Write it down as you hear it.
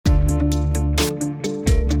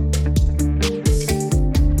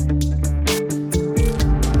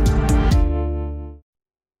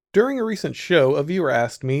During a recent show, a viewer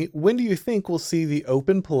asked me, when do you think we'll see the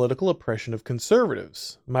open political oppression of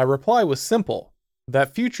conservatives? My reply was simple: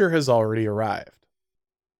 that future has already arrived.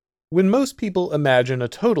 When most people imagine a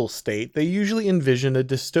total state, they usually envision a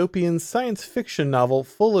dystopian science fiction novel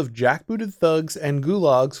full of jackbooted thugs and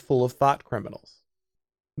gulags full of thought criminals.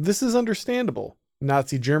 This is understandable.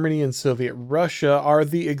 Nazi Germany and Soviet Russia are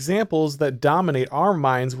the examples that dominate our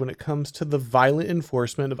minds when it comes to the violent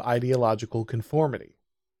enforcement of ideological conformity.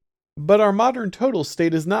 But our modern total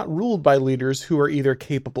state is not ruled by leaders who are either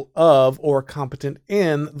capable of or competent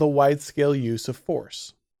in the wide-scale use of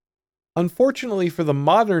force. Unfortunately for the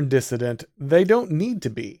modern dissident, they don't need to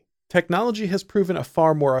be. Technology has proven a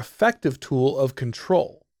far more effective tool of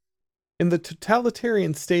control. In the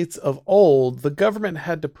totalitarian states of old, the government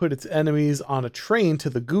had to put its enemies on a train to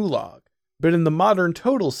the Gulag, but in the modern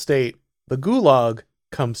total state, the Gulag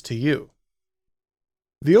comes to you.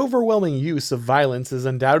 The overwhelming use of violence is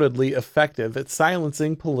undoubtedly effective at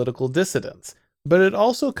silencing political dissidents, but it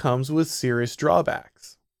also comes with serious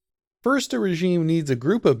drawbacks. First, a regime needs a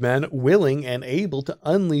group of men willing and able to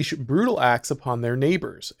unleash brutal acts upon their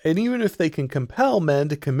neighbors, and even if they can compel men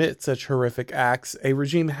to commit such horrific acts, a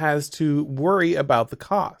regime has to worry about the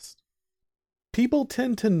cost. People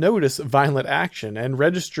tend to notice violent action and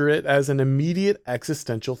register it as an immediate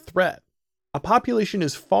existential threat. A population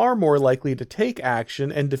is far more likely to take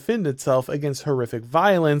action and defend itself against horrific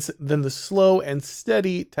violence than the slow and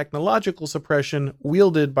steady technological suppression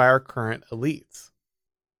wielded by our current elites.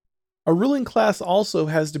 A ruling class also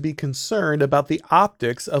has to be concerned about the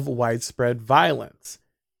optics of widespread violence.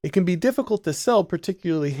 It can be difficult to sell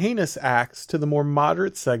particularly heinous acts to the more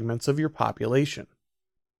moderate segments of your population.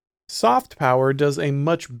 Soft power does a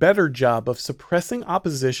much better job of suppressing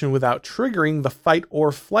opposition without triggering the fight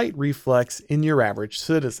or flight reflex in your average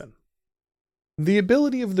citizen. The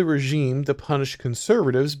ability of the regime to punish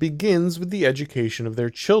conservatives begins with the education of their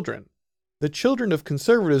children. The children of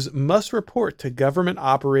conservatives must report to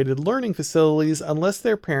government-operated learning facilities unless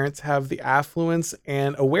their parents have the affluence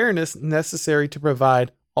and awareness necessary to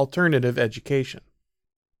provide alternative education.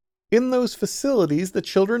 In those facilities, the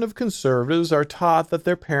children of conservatives are taught that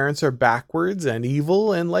their parents are backwards and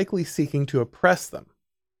evil and likely seeking to oppress them.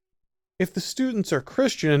 If the students are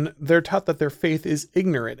Christian, they're taught that their faith is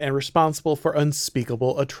ignorant and responsible for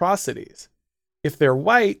unspeakable atrocities. If they're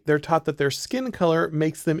white, they're taught that their skin color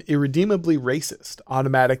makes them irredeemably racist,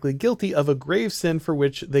 automatically guilty of a grave sin for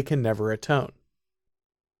which they can never atone.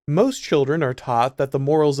 Most children are taught that the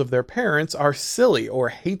morals of their parents are silly or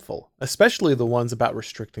hateful, especially the ones about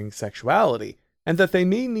restricting sexuality, and that they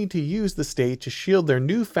may need to use the state to shield their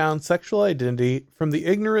newfound sexual identity from the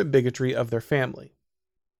ignorant bigotry of their family.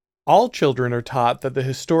 All children are taught that the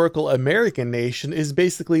historical American nation is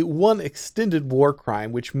basically one extended war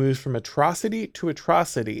crime which moves from atrocity to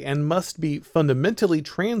atrocity and must be fundamentally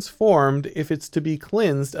transformed if it's to be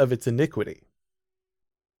cleansed of its iniquity.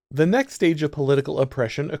 The next stage of political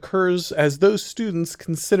oppression occurs as those students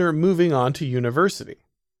consider moving on to university.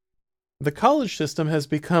 The college system has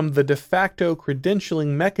become the de facto credentialing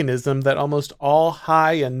mechanism that almost all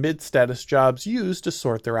high and mid-status jobs use to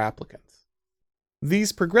sort their applicants.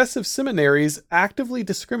 These progressive seminaries actively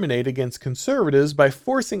discriminate against conservatives by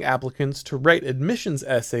forcing applicants to write admissions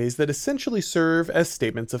essays that essentially serve as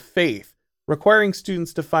statements of faith, requiring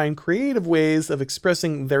students to find creative ways of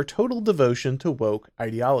expressing their total devotion to woke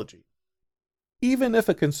ideology. Even if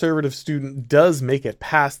a conservative student does make it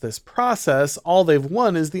past this process, all they've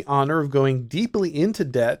won is the honor of going deeply into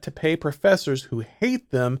debt to pay professors who hate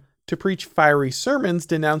them to preach fiery sermons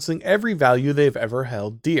denouncing every value they've ever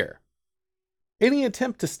held dear. Any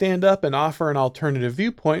attempt to stand up and offer an alternative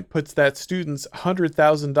viewpoint puts that student's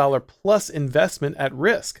 $100,000 plus investment at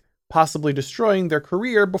risk, possibly destroying their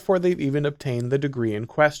career before they've even obtained the degree in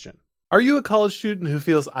question. Are you a college student who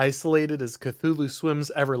feels isolated as Cthulhu swims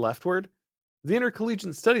ever leftward? The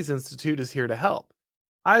Intercollegiate Studies Institute is here to help.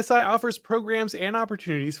 ISI offers programs and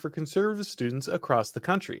opportunities for conservative students across the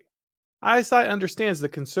country. ISI understands that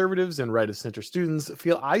conservatives and right-of-center students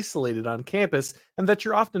feel isolated on campus and that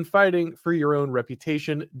you're often fighting for your own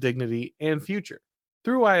reputation, dignity, and future.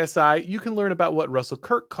 Through ISI, you can learn about what Russell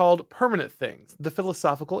Kirk called permanent things, the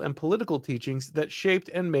philosophical and political teachings that shaped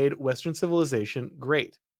and made Western civilization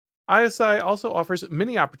great. ISI also offers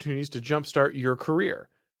many opportunities to jumpstart your career.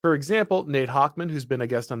 For example, Nate Hockman, who's been a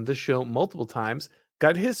guest on this show multiple times,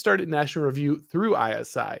 got his start at National Review through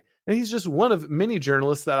ISI, and he's just one of many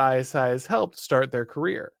journalists that ISI has helped start their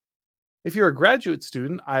career. If you're a graduate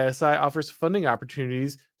student, ISI offers funding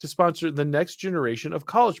opportunities to sponsor the next generation of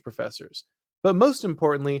college professors. But most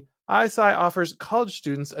importantly, ISI offers college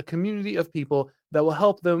students a community of people that will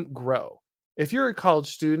help them grow. If you're a college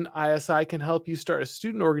student, ISI can help you start a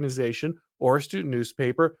student organization or a student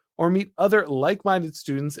newspaper or meet other like minded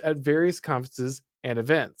students at various conferences and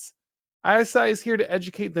events. ISI is here to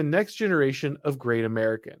educate the next generation of great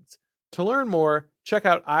Americans. To learn more, check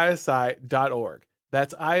out isi.org.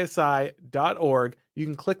 That's isi.org. You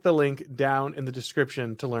can click the link down in the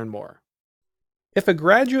description to learn more. If a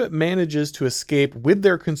graduate manages to escape with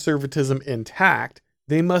their conservatism intact,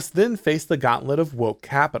 they must then face the gauntlet of woke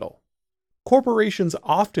capital. Corporations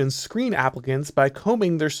often screen applicants by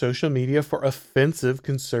combing their social media for offensive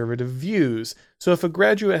conservative views, so if a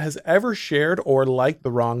graduate has ever shared or liked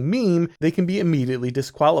the wrong meme, they can be immediately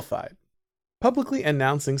disqualified. Publicly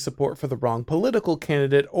announcing support for the wrong political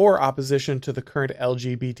candidate or opposition to the current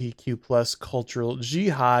LGBTQ+ cultural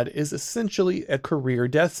jihad is essentially a career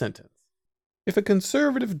death sentence. If a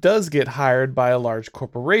conservative does get hired by a large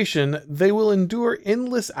corporation, they will endure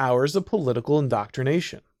endless hours of political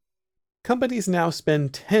indoctrination. Companies now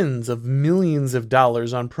spend tens of millions of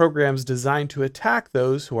dollars on programs designed to attack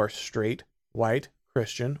those who are straight, white,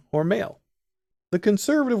 Christian, or male. The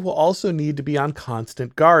conservative will also need to be on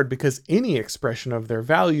constant guard because any expression of their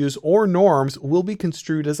values or norms will be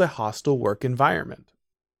construed as a hostile work environment.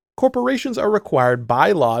 Corporations are required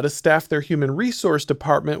by law to staff their human resource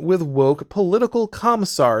department with woke political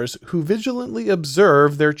commissars who vigilantly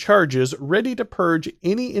observe their charges, ready to purge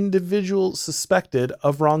any individual suspected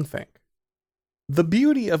of wrongthink. The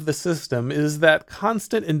beauty of the system is that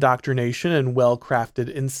constant indoctrination and well-crafted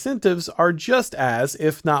incentives are just as,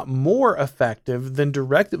 if not more effective than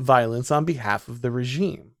direct violence on behalf of the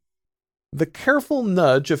regime. The careful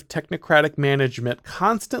nudge of technocratic management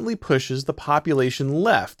constantly pushes the population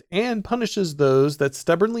left and punishes those that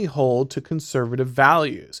stubbornly hold to conservative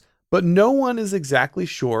values, but no one is exactly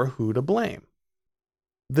sure who to blame.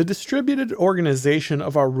 The distributed organization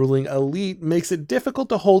of our ruling elite makes it difficult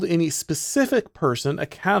to hold any specific person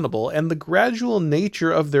accountable, and the gradual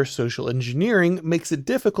nature of their social engineering makes it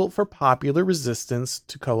difficult for popular resistance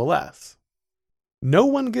to coalesce. No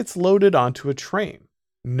one gets loaded onto a train.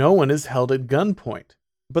 No one is held at gunpoint.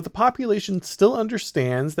 But the population still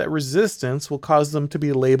understands that resistance will cause them to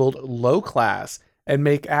be labeled low class and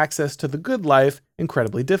make access to the good life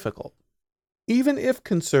incredibly difficult. Even if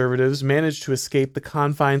conservatives manage to escape the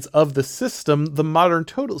confines of the system, the modern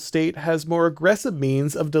total state has more aggressive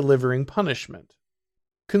means of delivering punishment.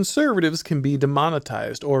 Conservatives can be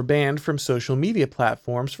demonetized or banned from social media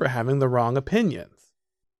platforms for having the wrong opinions.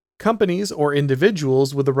 Companies or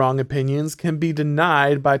individuals with the wrong opinions can be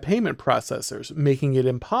denied by payment processors, making it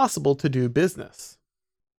impossible to do business.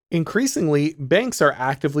 Increasingly, banks are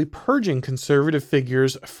actively purging conservative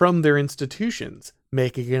figures from their institutions,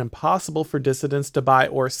 making it impossible for dissidents to buy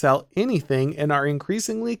or sell anything in our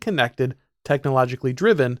increasingly connected, technologically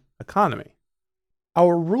driven economy.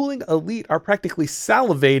 Our ruling elite are practically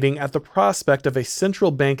salivating at the prospect of a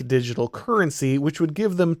central bank digital currency which would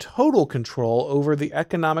give them total control over the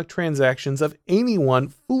economic transactions of anyone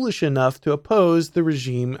foolish enough to oppose the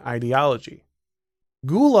regime ideology.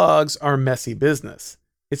 Gulags are messy business.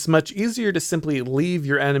 It's much easier to simply leave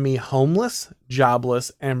your enemy homeless,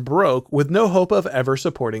 jobless, and broke with no hope of ever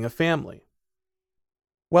supporting a family.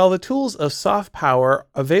 While the tools of soft power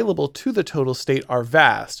available to the total state are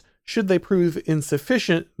vast, should they prove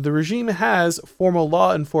insufficient, the regime has formal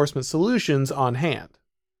law enforcement solutions on hand.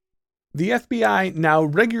 The FBI now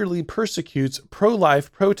regularly persecutes pro-life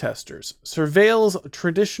protesters, surveils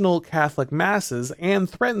traditional Catholic masses, and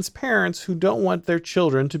threatens parents who don't want their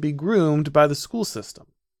children to be groomed by the school system.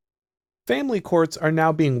 Family courts are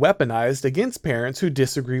now being weaponized against parents who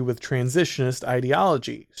disagree with transitionist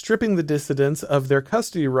ideology, stripping the dissidents of their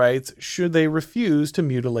custody rights should they refuse to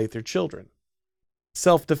mutilate their children.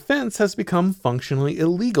 Self-defense has become functionally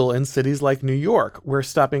illegal in cities like New York, where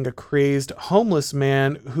stopping a crazed homeless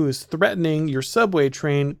man who is threatening your subway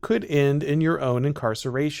train could end in your own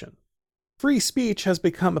incarceration. Free speech has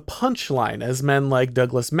become a punchline, as men like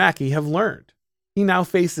Douglas Mackey have learned. He now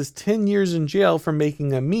faces 10 years in jail for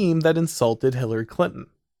making a meme that insulted Hillary Clinton.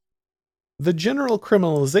 The general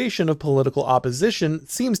criminalization of political opposition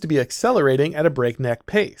seems to be accelerating at a breakneck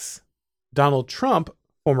pace. Donald Trump,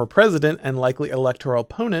 former president and likely electoral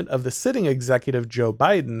opponent of the sitting executive Joe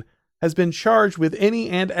Biden, has been charged with any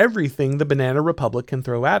and everything the banana republic can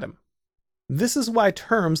throw at him. This is why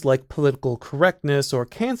terms like political correctness or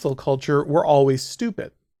cancel culture were always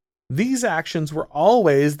stupid. These actions were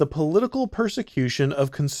always the political persecution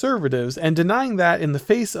of conservatives, and denying that in the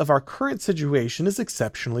face of our current situation is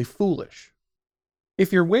exceptionally foolish.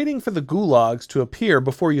 If you're waiting for the gulags to appear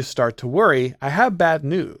before you start to worry, I have bad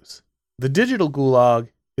news. The digital gulag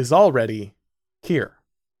is already here.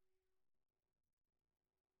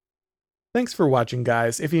 Thanks for watching,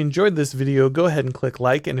 guys. If you enjoyed this video, go ahead and click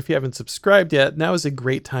like, and if you haven't subscribed yet, now is a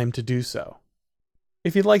great time to do so.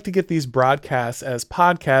 If you'd like to get these broadcasts as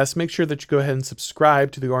podcasts, make sure that you go ahead and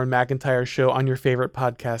subscribe to The Orrin McIntyre Show on your favorite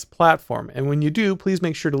podcast platform. And when you do, please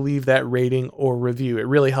make sure to leave that rating or review. It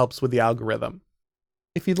really helps with the algorithm.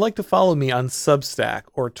 If you'd like to follow me on Substack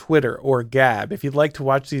or Twitter or Gab, if you'd like to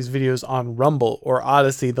watch these videos on Rumble or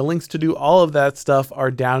Odyssey, the links to do all of that stuff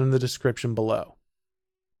are down in the description below.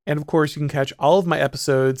 And of course, you can catch all of my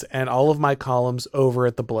episodes and all of my columns over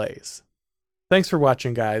at The Blaze. Thanks for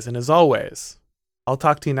watching, guys, and as always, I'll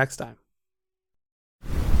talk to you next time.